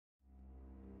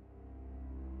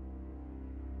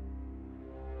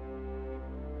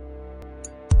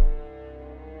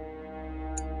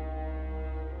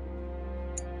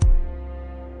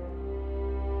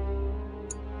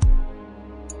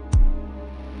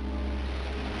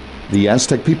The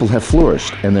Aztec people have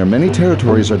flourished, and their many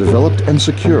territories are developed and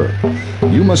secure.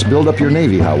 You must build up your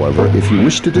navy, however, if you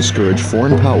wish to discourage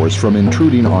foreign powers from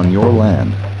intruding on your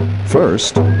land.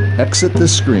 First, exit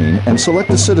this screen and select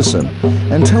a citizen,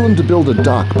 and tell him to build a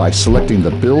dock by selecting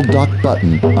the Build Dock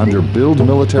button under Build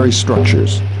Military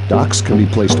Structures. Docks can be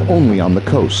placed only on the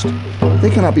coast. They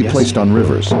cannot be placed on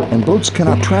rivers, and boats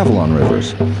cannot travel on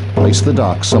rivers. Place the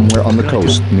dock somewhere on the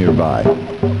coast nearby.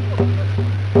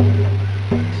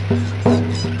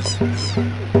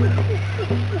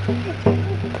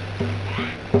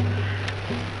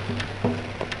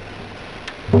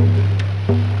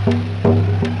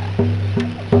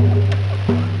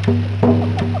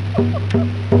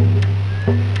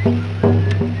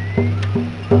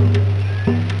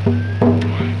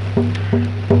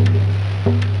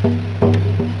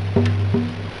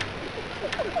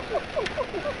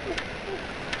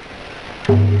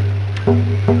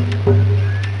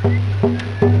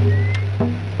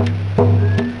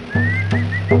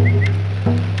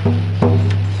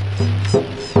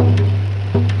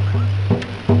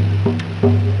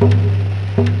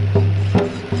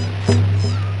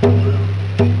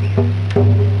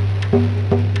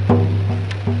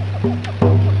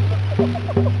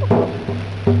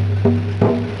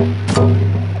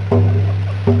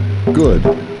 Good.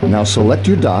 Now select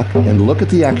your dock and look at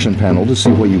the action panel to see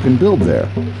what you can build there.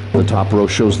 The top row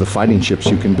shows the fighting ships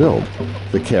you can build: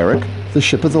 the Carrack, the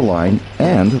ship of the line,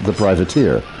 and the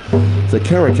privateer. The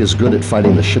Carrack is good at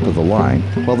fighting the ship of the line,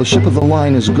 while the ship of the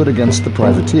line is good against the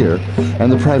privateer,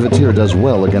 and the privateer does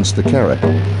well against the Carrack.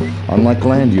 Unlike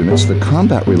land units, the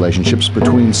combat relationships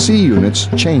between sea units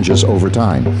changes over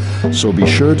time, so be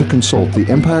sure to consult the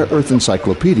Empire Earth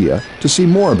Encyclopedia to see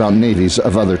more about navies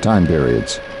of other time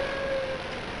periods.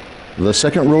 The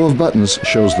second row of buttons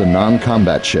shows the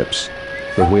non-combat ships: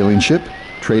 the whaling ship,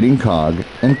 trading cog,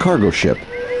 and cargo ship.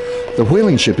 The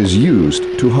whaling ship is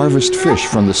used to harvest fish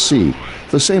from the sea,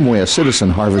 the same way a citizen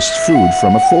harvests food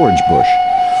from a forage bush,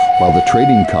 while the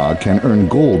trading cog can earn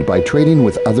gold by trading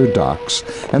with other docks,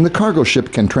 and the cargo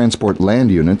ship can transport land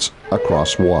units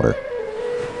across water.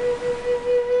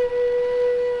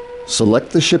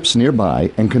 Select the ships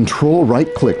nearby and control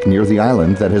right-click near the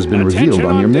island that has been revealed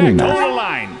on your minimap.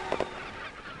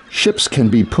 Ships can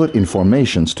be put in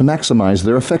formations to maximize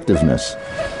their effectiveness.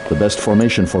 The best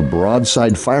formation for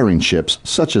broadside firing ships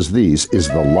such as these is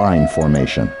the line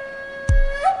formation.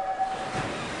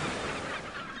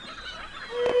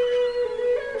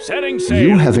 Setting sail.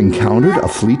 You have encountered a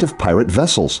fleet of pirate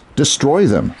vessels. Destroy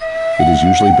them. It is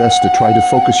usually best to try to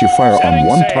focus your fire on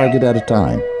one target at a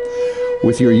time.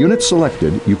 With your unit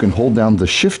selected, you can hold down the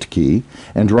Shift key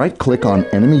and right-click on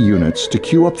enemy units to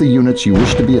queue up the units you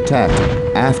wish to be attacked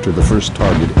after the first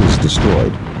target is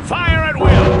destroyed. Fire at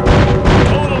will.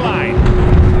 Toe the line.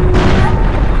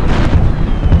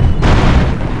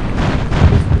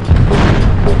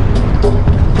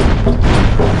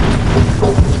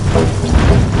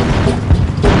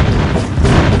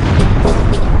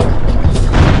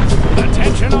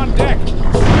 Attention on deck.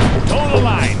 Toe the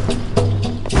line.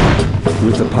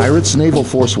 With the pirates' naval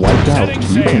force wiped out,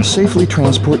 you can safely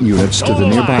transport units to the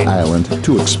nearby island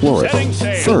to explore it.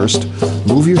 First,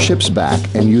 move your ships back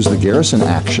and use the garrison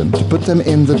action to put them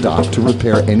in the dock to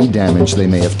repair any damage they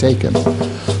may have taken.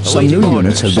 Some new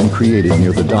units have been created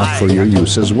near the dock for your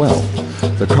use as well.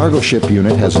 The cargo ship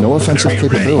unit has no offensive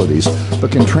capabilities,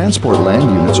 but can transport land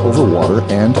units over water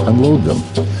and unload them.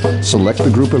 Select the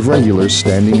group of regulars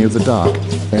standing near the dock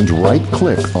and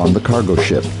right-click on the cargo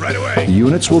ship. Right away. The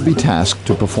units will be tasked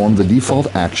to perform the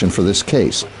default action for this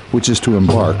case, which is to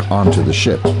embark onto the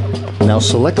ship. Now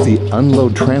select the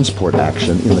Unload Transport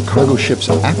action in the cargo ship's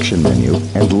action menu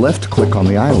and left-click on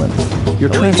the island. Your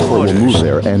transport will move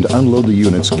there and unload the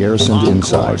units garrisoned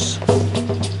inside.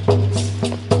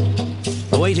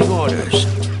 Awaiting orders.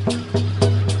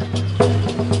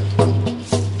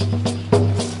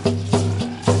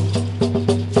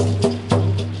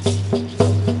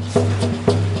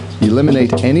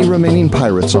 Eliminate any remaining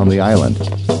pirates on the island.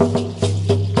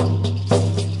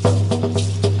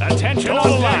 Attention on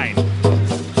the line.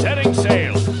 Setting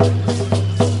sail.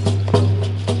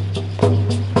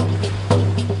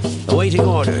 Awaiting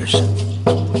orders.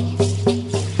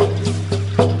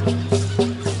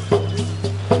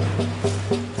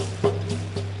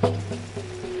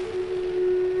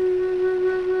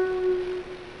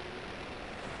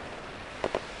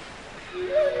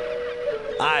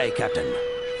 Aye, Captain.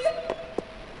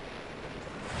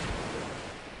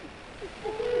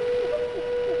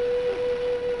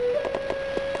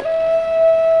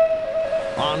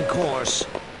 On course.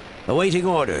 Awaiting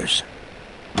orders.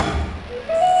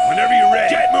 Whenever you're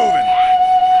ready. Get moving.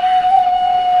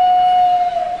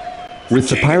 With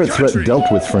the pirate threat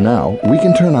dealt with for now, we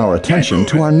can turn our attention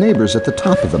to our neighbors at the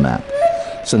top of the map.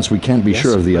 Since we can't be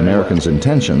sure of the Americans'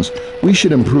 intentions, we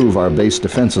should improve our base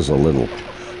defenses a little.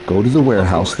 Go to the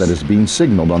warehouse that is being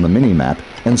signaled on the mini-map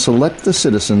and select the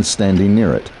citizens standing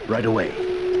near it. Right away.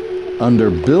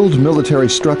 Under Build Military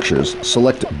Structures,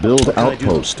 select Build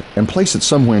Outpost and place it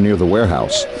somewhere near the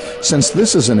warehouse. Since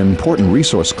this is an important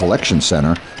resource collection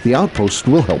center, the outpost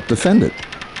will help defend it.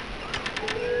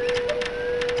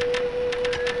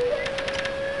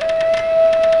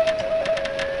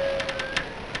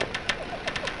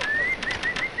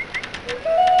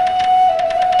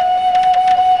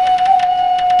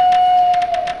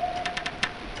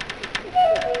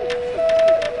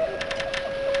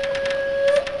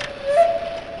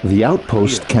 The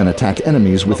outpost can attack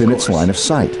enemies within its line of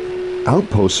sight.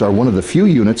 Outposts are one of the few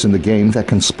units in the game that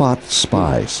can spot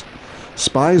spies.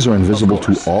 Spies are invisible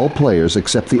to all players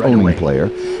except the owning player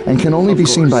and can only be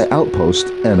seen by outposts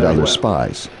and other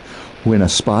spies. When a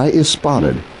spy is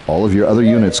spotted, all of your other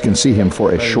units can see him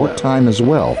for a short time as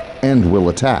well and will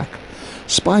attack.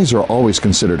 Spies are always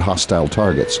considered hostile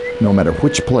targets, no matter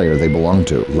which player they belong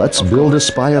to. Let's build a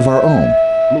spy of our own.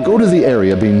 Go to the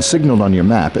area being signaled on your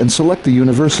map and select the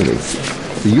university.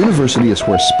 The university is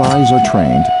where spies are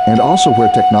trained and also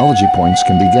where technology points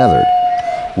can be gathered.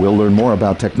 We'll learn more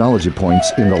about technology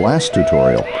points in the last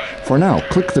tutorial. For now,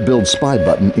 click the Build Spy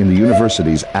button in the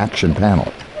university's Action panel.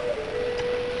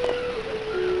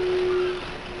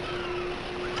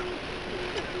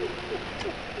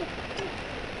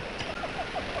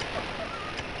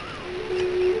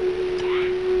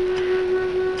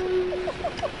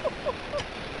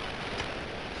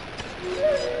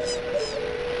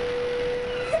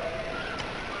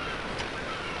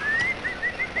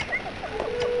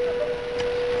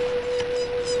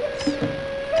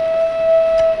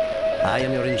 I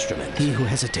am your instrument. He who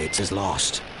hesitates is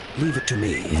lost. Leave it to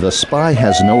me. The spy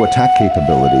has no attack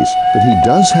capabilities, but he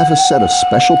does have a set of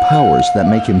special powers that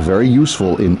make him very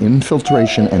useful in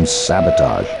infiltration and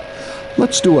sabotage.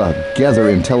 Let's do a Gather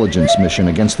Intelligence mission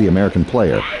against the American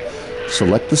player.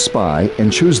 Select the spy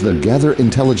and choose the Gather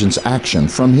Intelligence action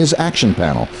from his action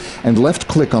panel, and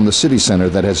left-click on the city center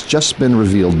that has just been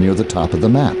revealed near the top of the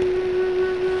map.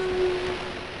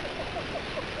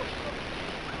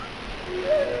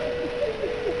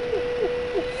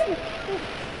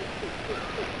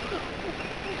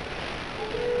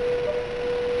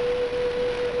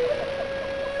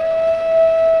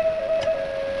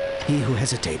 He who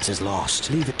hesitates is lost.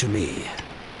 Leave it to me.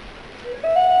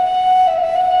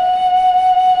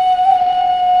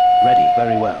 Ready,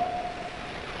 very well.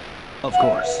 Of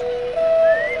course.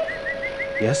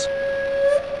 Yes?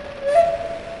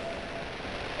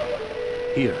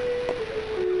 Here.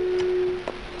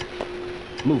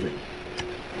 Moving.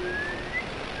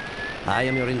 I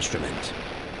am your instrument.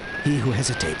 He who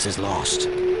hesitates is lost.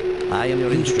 I am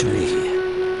your instrument. Leave it to me.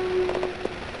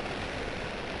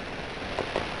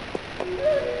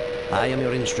 I am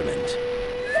your instrument.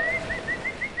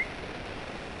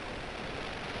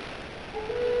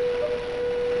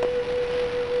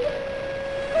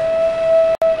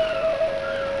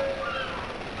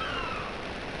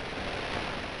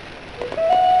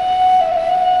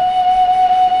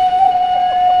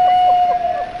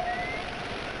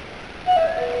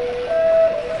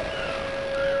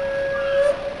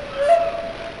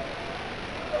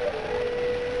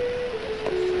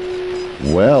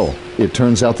 Well, it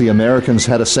turns out the Americans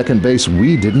had a second base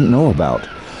we didn't know about.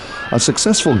 A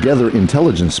successful Gather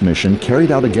Intelligence mission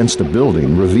carried out against a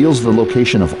building reveals the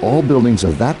location of all buildings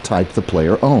of that type the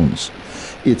player owns.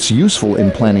 It's useful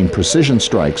in planning precision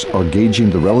strikes or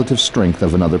gauging the relative strength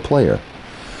of another player.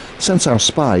 Since our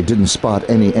spy didn't spot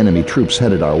any enemy troops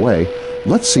headed our way,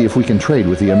 let's see if we can trade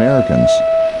with the Americans.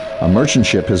 A merchant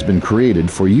ship has been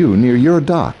created for you near your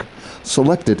dock.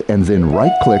 Select it and then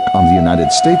right-click on the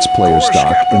United States player's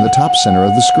dock in the top center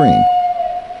of the screen.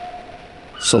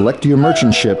 Select your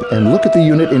merchant ship and look at the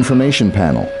unit information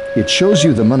panel. It shows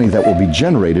you the money that will be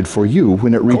generated for you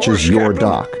when it reaches your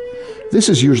dock. This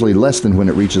is usually less than when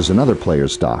it reaches another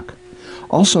player's dock.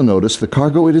 Also notice the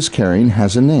cargo it is carrying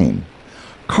has a name.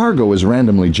 Cargo is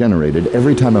randomly generated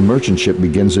every time a merchant ship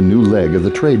begins a new leg of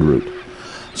the trade route.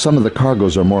 Some of the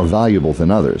cargoes are more valuable than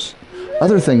others.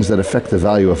 Other things that affect the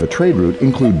value of a trade route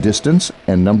include distance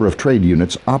and number of trade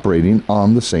units operating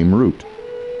on the same route.